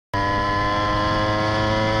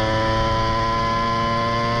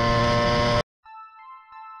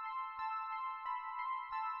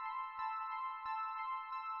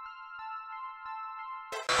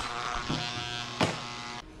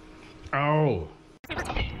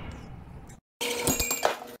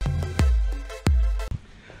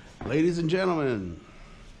Ladies and gentlemen,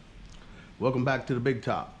 welcome back to the Big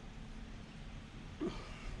Top.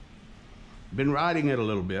 Been riding it a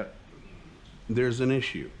little bit. There's an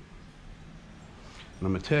issue. And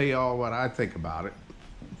I'm gonna tell you all what I think about it.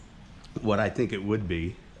 What I think it would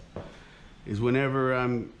be is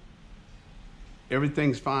whenever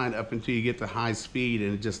everything's fine up until you get to high speed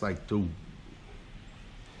and it's just like,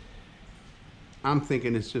 I'm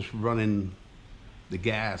thinking it's just running the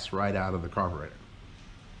gas right out of the carburetor.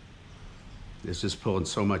 It's just pulling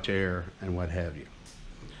so much air and what have you.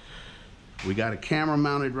 We got a camera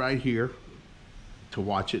mounted right here to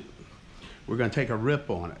watch it. We're gonna take a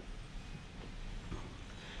rip on it.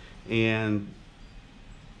 And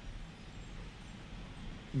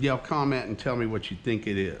y'all comment and tell me what you think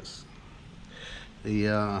it is.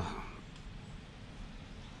 It's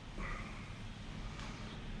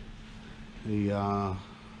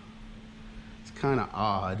kind of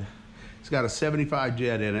odd. It's got a 75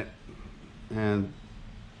 jet in it, and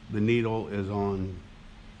the needle is on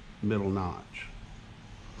middle notch.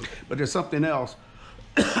 But there's something else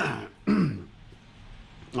I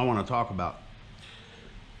want to talk about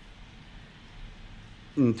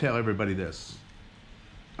and tell everybody this.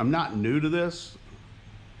 I'm not new to this.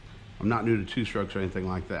 I'm not new to two-strokes or anything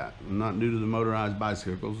like that. I'm not new to the motorized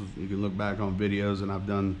bicycles. You can look back on videos, and I've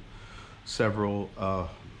done several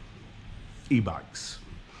e-bikes.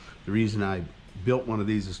 The reason I built one of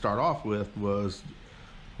these to start off with was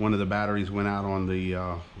one of the batteries went out on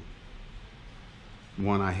the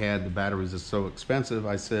one I had. The batteries are so expensive.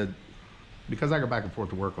 I said, because I go back and forth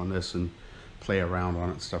to work on this and play around on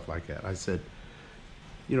it and stuff like that, I said,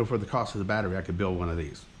 you know, for the cost of the battery, I could build one of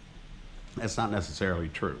these. That's not necessarily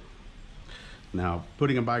true. Now,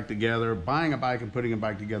 putting a bike together, buying a bike and putting a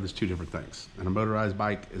bike together is two different things. And a motorized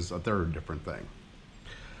bike is a third different thing.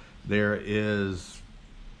 There is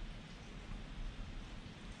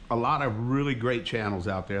a lot of really great channels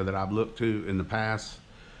out there that I've looked to in the past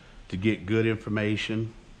to get good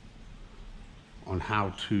information on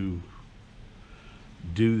how to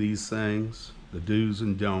do these things, the do's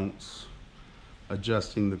and don'ts,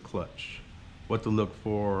 adjusting the clutch, what to look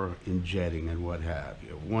for in jetting and what have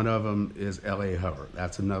you. One of them is YD100.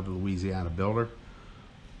 That's another Louisiana builder.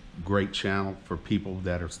 Great channel for people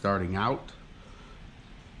that are starting out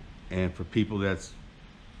and for people that's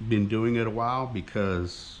been doing it a while,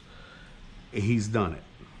 because he's done it,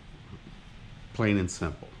 plain and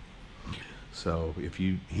simple. So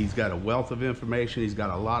he's got a wealth of information. He's got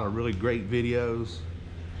a lot of really great videos,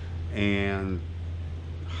 and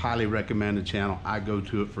highly recommend the channel. I go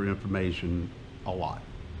to it for information a lot.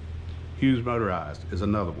 Hughes Motorized is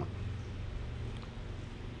another one.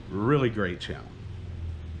 Really great channel.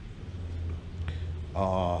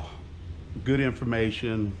 Good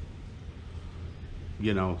information,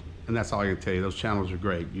 you know, and that's all I can tell you. Those channels are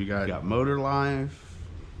great. You got Motor Life.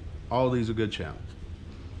 All these are good channels.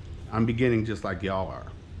 I'm beginning just like y'all are.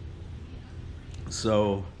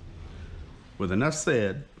 So with enough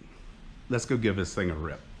said, let's go give this thing a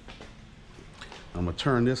rip. I'm gonna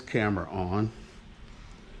turn this camera on,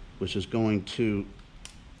 which is going to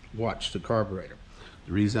watch the carburetor.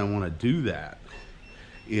 The reason I wanna do that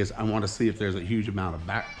is I wanna see if there's a huge amount of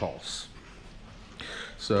back pulse.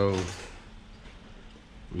 So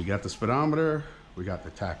we got the speedometer, we got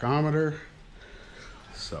the tachometer.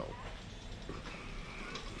 So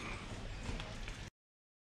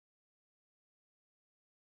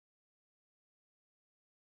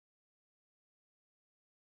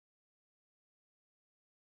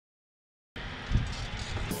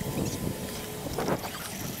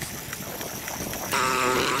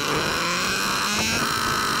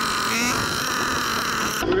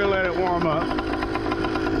we're gonna let it warm up.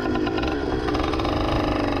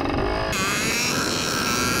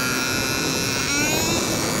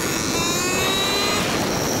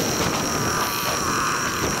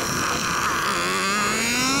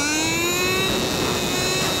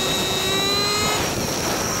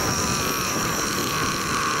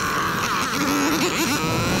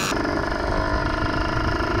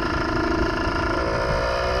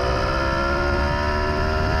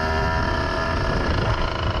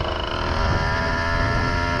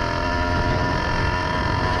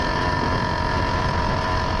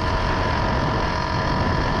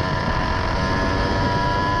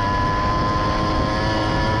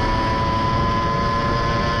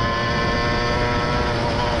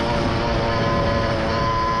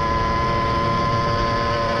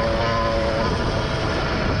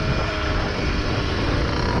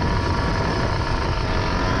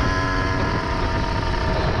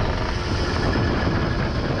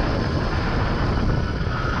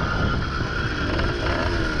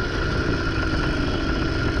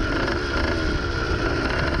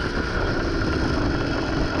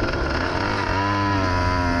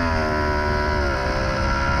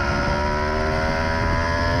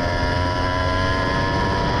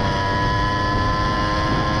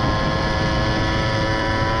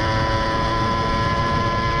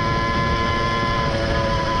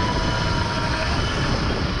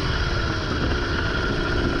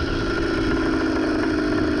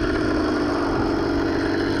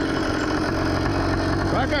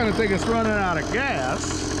 kind of think it's running out of gas.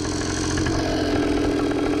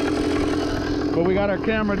 But we got our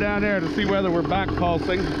camera down there to see whether we're back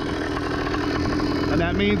pulsing. And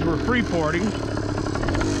that means we're free porting.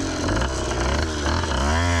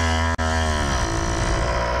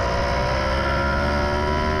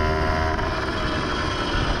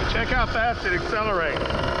 Check how fast it accelerates.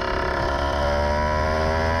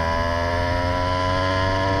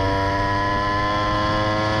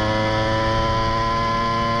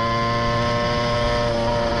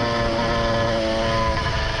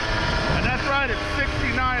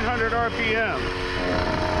 RPM.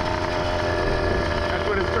 That's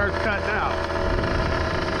when it starts cutting out.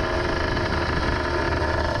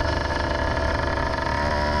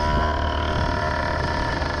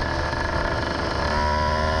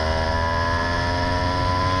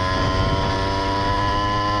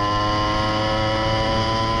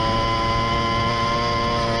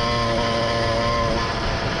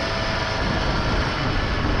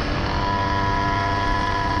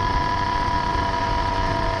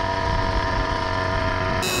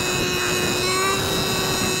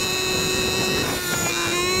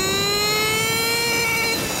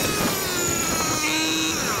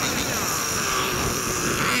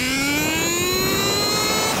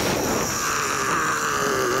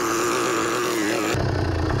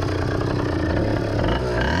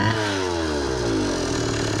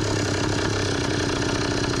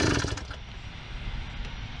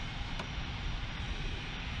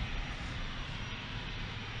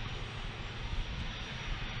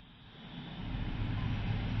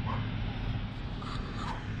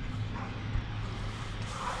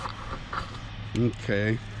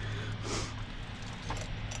 Okay,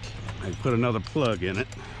 I put another plug in it,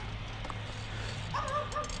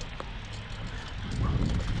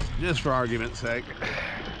 just for argument's sake.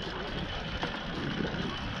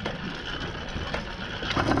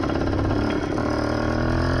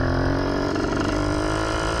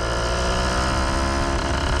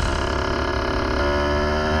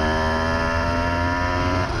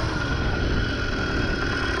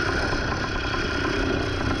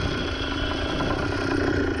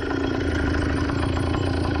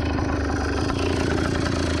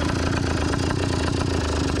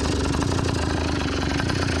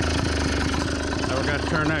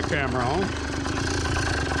 Turn that camera on.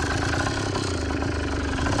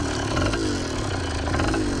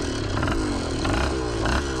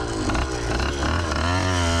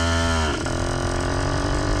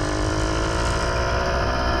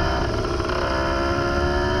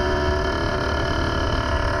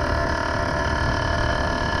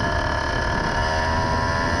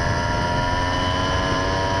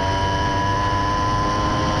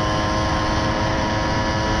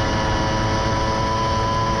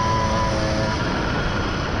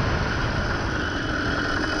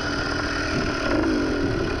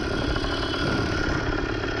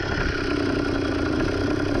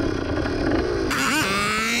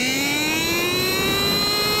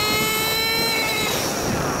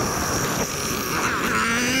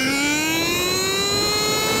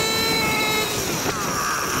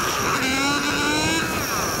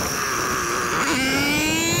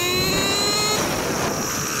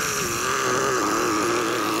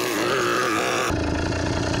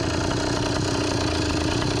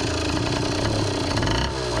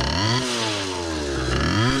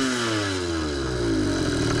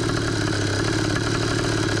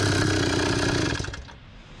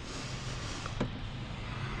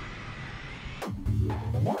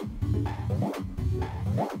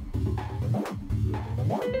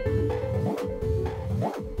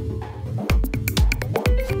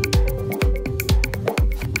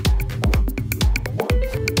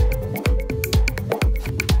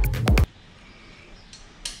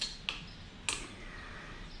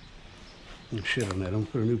 Shit on that, I'm gonna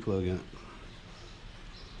put a new plug in it.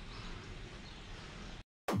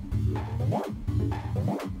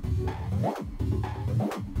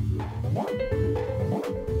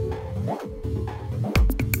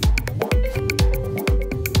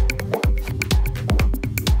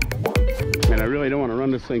 And I really don't want to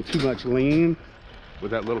run this thing too much lean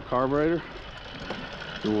with that little carburetor.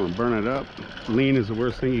 Don't want to burn it up. Lean is the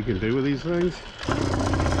worst thing you can do with these things.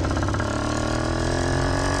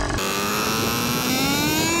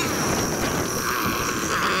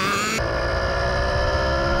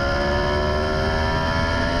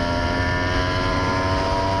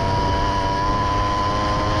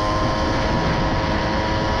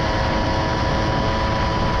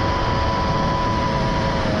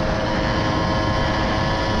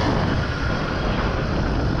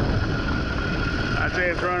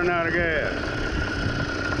 It's running out of gas.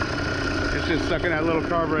 It's just sucking that little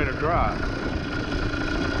carburetor dry.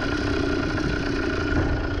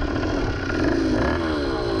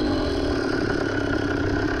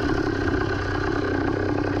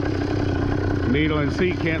 Needle and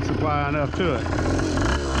seat can't supply enough to it.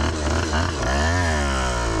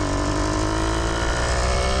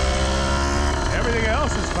 Everything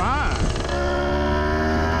else is fine.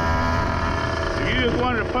 If you just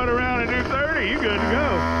wanted to put around and do 30, you're good to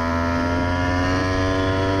go.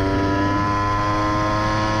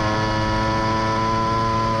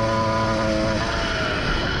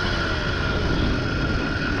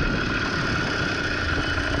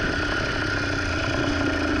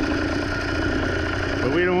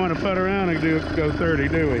 But we don't want to put around and go 30,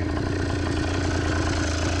 do we?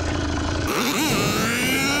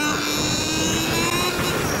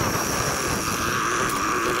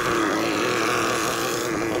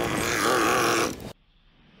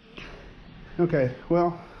 Okay,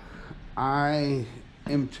 well, I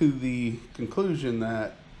am to the conclusion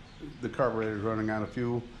that the carburetor is running out of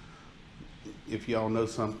fuel. If y'all know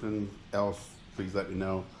something else, please let me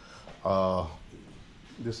know.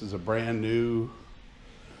 This is a brand new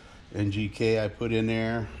NGK I put in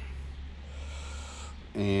there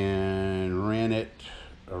and ran it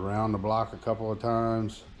around the block a couple of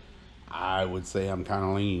times. I would say I'm kind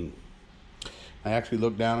of lean. I actually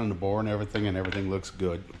looked down in the bore and everything looks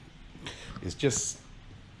good. It's just,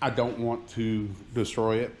 I don't want to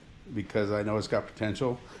destroy it because I know it's got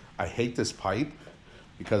potential. I hate this pipe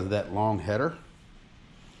because of that long header.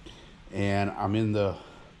 And I'm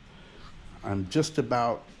just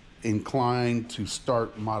about inclined to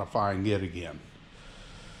start modifying it again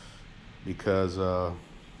because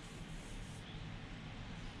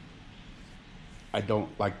I don't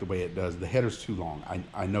like the way it does. The header's too long.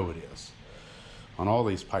 I know it is. On all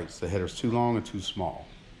these pipes, the header's too long and too small.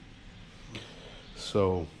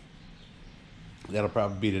 So that'll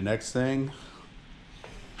probably be the next thing.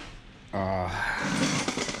 But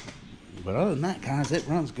other than that, guys, it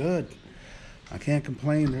runs good. I can't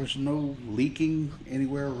complain. There's no leaking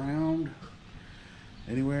anywhere around.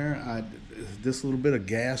 This little bit of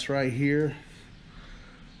gas right here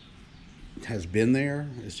has been there.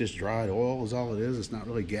 It's just dried oil is all it is. It's not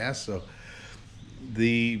really gas. So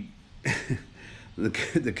the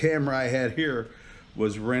the camera I had here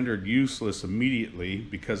was rendered useless immediately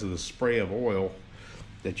because of the spray of oil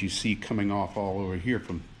that you see coming off all over here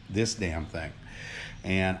from this damn thing.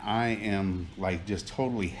 And I am like just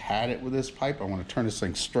totally had it with this pipe. I want to turn this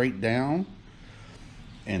thing straight down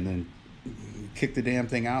and then kick the damn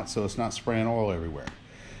thing out so it's not spraying oil everywhere.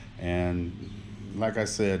 And like I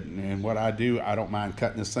said, and what I do, I don't mind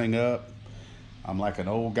cutting this thing up. I'm like an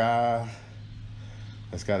old guy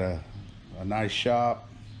that's got a nice shop,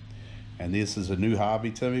 and this is a new hobby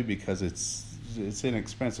to me because it's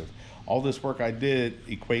inexpensive. All this work I did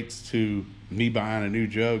equates to me buying a new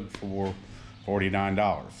jug for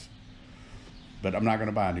 $49. But I'm not going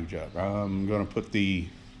to buy a new jug. I'm going to put the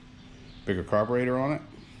bigger carburetor on it.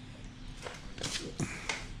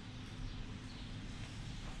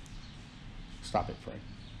 Stop it, Frank.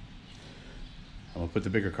 I'm going to put the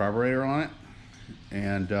bigger carburetor on it,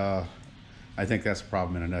 and I think that's the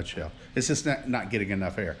problem in a nutshell. It's just not getting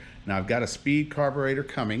enough air. Now I've got a speed carburetor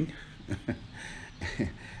coming,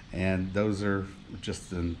 and those are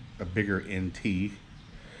just a bigger NT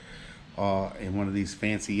and one of these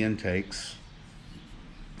fancy intakes,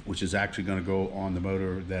 which is actually going to go on the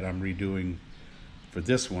motor that I'm redoing for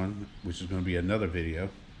this one, which is going to be another video.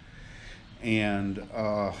 And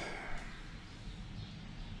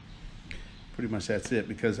pretty much that's it,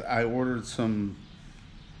 because I ordered some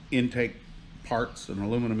intake parts, an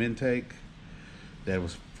aluminum intake that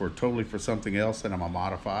was totally for something else that I'm gonna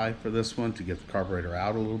modify for this one to get the carburetor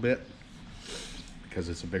out a little bit because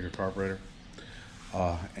it's a bigger carburetor,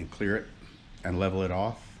 and clear it and level it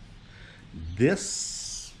off.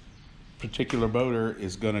 This particular motor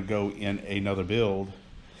is going to go in another build.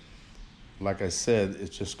 Like I said,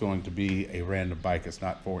 it's just going to be a random bike. It's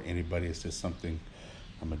not for anybody. It's just something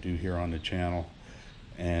I'm gonna do here on the channel.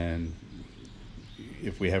 And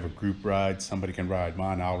if we have a group ride, somebody can ride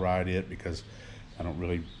mine, I'll ride it, because I don't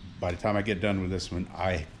really, by the time I get done with this one,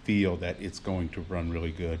 I feel that it's going to run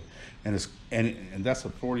really good. And it's and that's a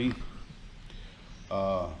 42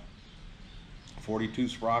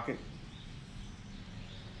 sprocket.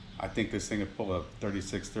 I think this thing will pull a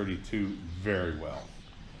 36, 32 very well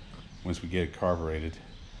once we get it carbureted.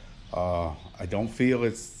 I don't feel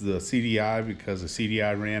it's the CDI, because the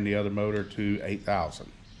CDI ran the other motor to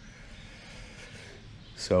 8,000.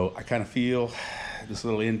 So I kind of feel this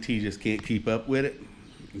little NT just can't keep up with it.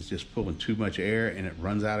 It's just pulling too much air and it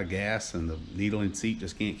runs out of gas, and the needle and seat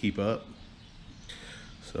just can't keep up.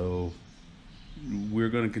 So we're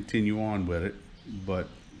going to continue on with it, but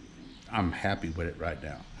I'm happy with it right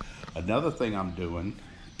now. Another thing I'm doing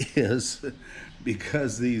is,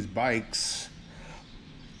 because these bikes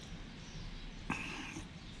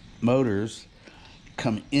motors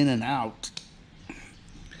come in and out,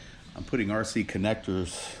 I'm putting RC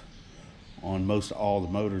connectors on most all the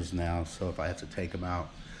motors now. So if I have to take them out,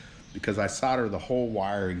 because I solder the whole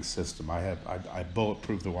wiring system, I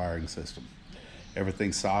bulletproof the wiring system,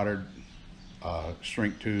 everything soldered,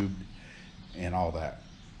 shrink tubed, and all that.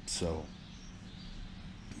 So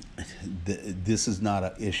this is not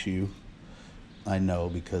an issue, I know,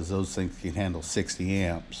 because those things can handle 60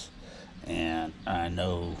 amps, and I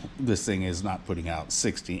know this thing is not putting out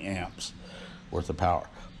 60 amps worth of power,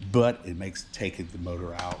 but it makes taking the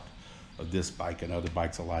motor out of this bike and other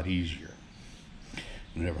bikes a lot easier.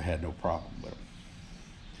 I never had no problem with them.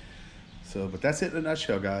 So, but that's it in a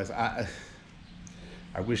nutshell, guys. I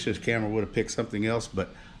wish this camera would have picked something else,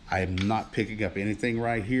 but I am not picking up anything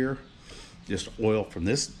right here. Just oil from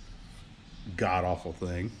this god-awful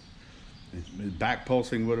thing. Back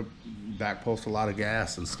pulsing would have back pulsed a lot of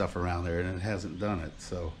gas and stuff around there, and it hasn't done it.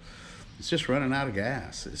 So it's just running out of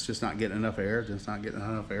gas. It's just not getting enough air. Just not getting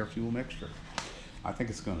enough air fuel mixture. I think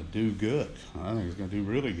it's going to do good. I think it's going to do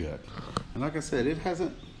really good. And like I said, it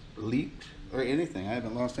hasn't leaked or anything. I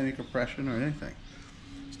haven't lost any compression or anything.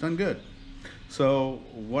 It's done good. So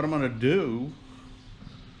what I'm going to do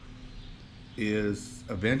is,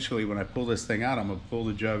 eventually when I pull this thing out, I'm going to pull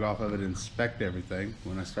the jug off of it, inspect everything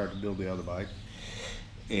when I start to build the other bike,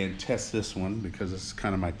 and test this one, because it's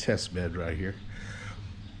kind of my test bed right here.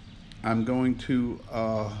 I'm going to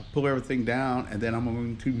pull everything down, and then I'm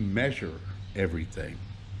going to measure everything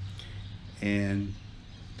and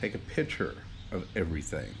take a picture of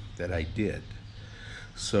everything that I did.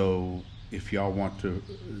 So if y'all want to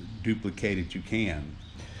duplicate it, you can.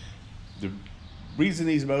 The reason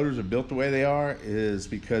these motors are built the way they are is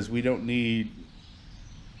because we don't need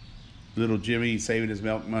little Jimmy saving his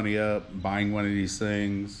milk money up, buying one of these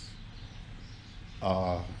things,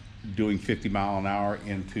 doing 50 mile an hour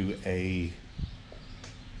into a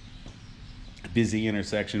busy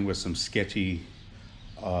intersection with some sketchy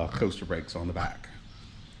coaster brakes on the back.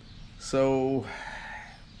 So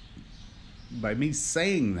by me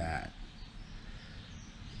saying that,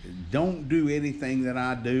 don't do anything that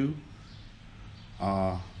I do,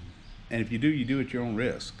 and if you do, you do at your own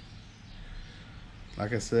risk.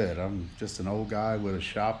 Like I said, I'm just an old guy with a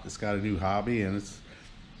shop that's got a new hobby, and it's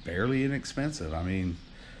fairly inexpensive. I mean,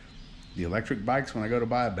 the electric bikes, when I go to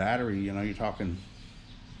buy a battery, you know, you're talking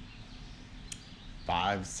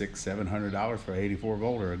 $500, $600, $700 for an 84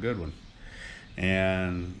 volter, a good one.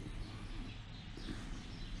 And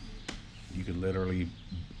you could literally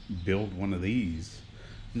build one of these,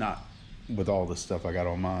 not with all the stuff I got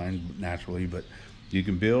on mine naturally, but you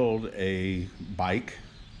can build a bike,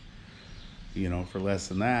 you know, for less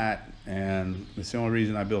than that. And it's the only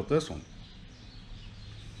reason I built this one.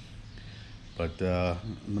 But I'm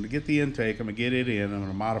going to get the intake, I'm going to get it in, I'm going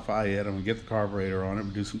to modify it, I'm going to get the carburetor on it,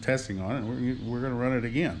 we'll do some testing on it, and we're going to run it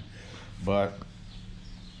again. But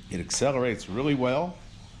it accelerates really well.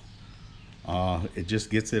 It just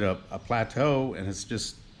gets it a plateau, and it's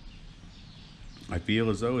just, I feel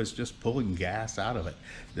as though it's just pulling gas out of it.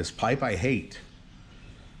 This pipe I hate.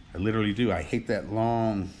 I literally do. I hate that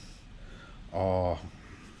long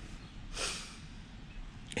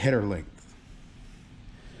header length.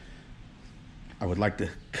 I would like to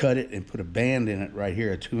cut it and put a band in it right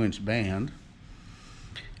here, a 2-inch band,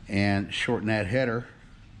 and shorten that header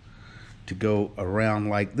to go around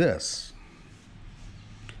like this.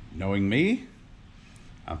 Knowing me,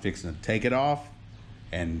 I'm fixing to take it off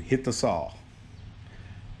and hit the saw,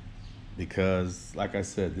 because like I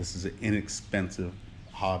said, this is an inexpensive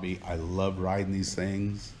hobby. I love riding these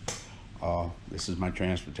things. This is my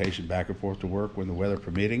transportation back and forth to work when the weather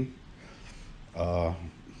permitting.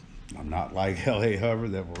 I'm not like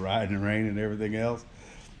YD100 that will ride in the rain and everything else.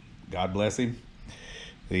 God bless him.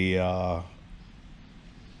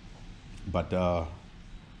 But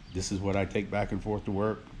this is what I take back and forth to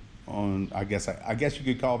work on. I guess you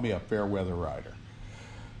could call me a fair weather rider.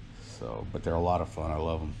 So, but they're a lot of fun. I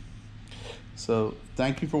love them. So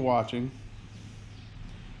thank you for watching.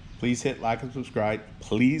 Please hit like and subscribe.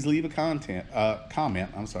 Please leave a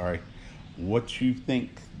comment. I'm sorry, what you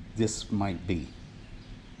think this might be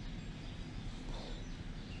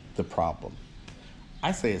the problem.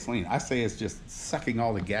 I say it's lean. I say it's just sucking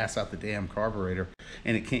all the gas out the damn carburetor,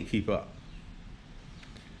 and it can't keep up.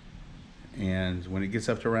 And when it gets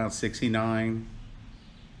up to around 69,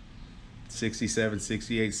 67,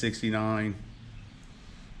 68, 69,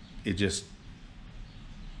 it just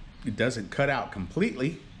it doesn't cut out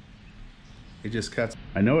completely. It just cuts.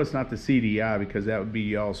 I know it's not the CDI because that would be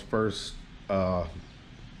y'all's first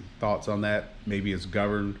thoughts on that. Maybe it's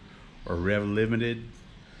governed or rev limited,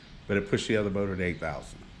 but it pushed the other motor to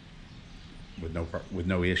 8,000 with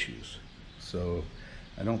no issues. So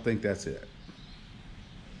I don't think that's it.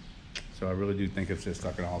 So I really do think it's just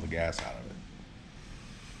sucking all the gas out of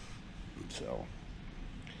it. So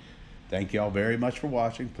thank y'all very much for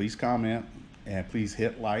watching. Please comment and please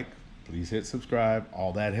hit like, please hit subscribe.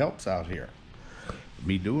 All that helps out here.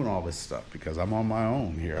 Me doing all this stuff because I'm on my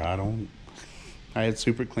own here. I had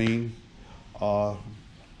Super Clean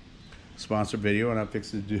sponsor video, and I'm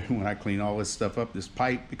fixing to do when I clean all this stuff up, this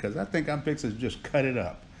pipe, because I think I'm fixing to just cut it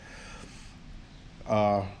up.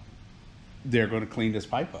 They're going to clean this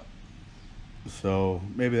pipe up. So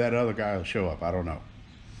maybe that other guy will show up. I don't know.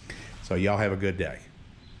 So y'all have a good day.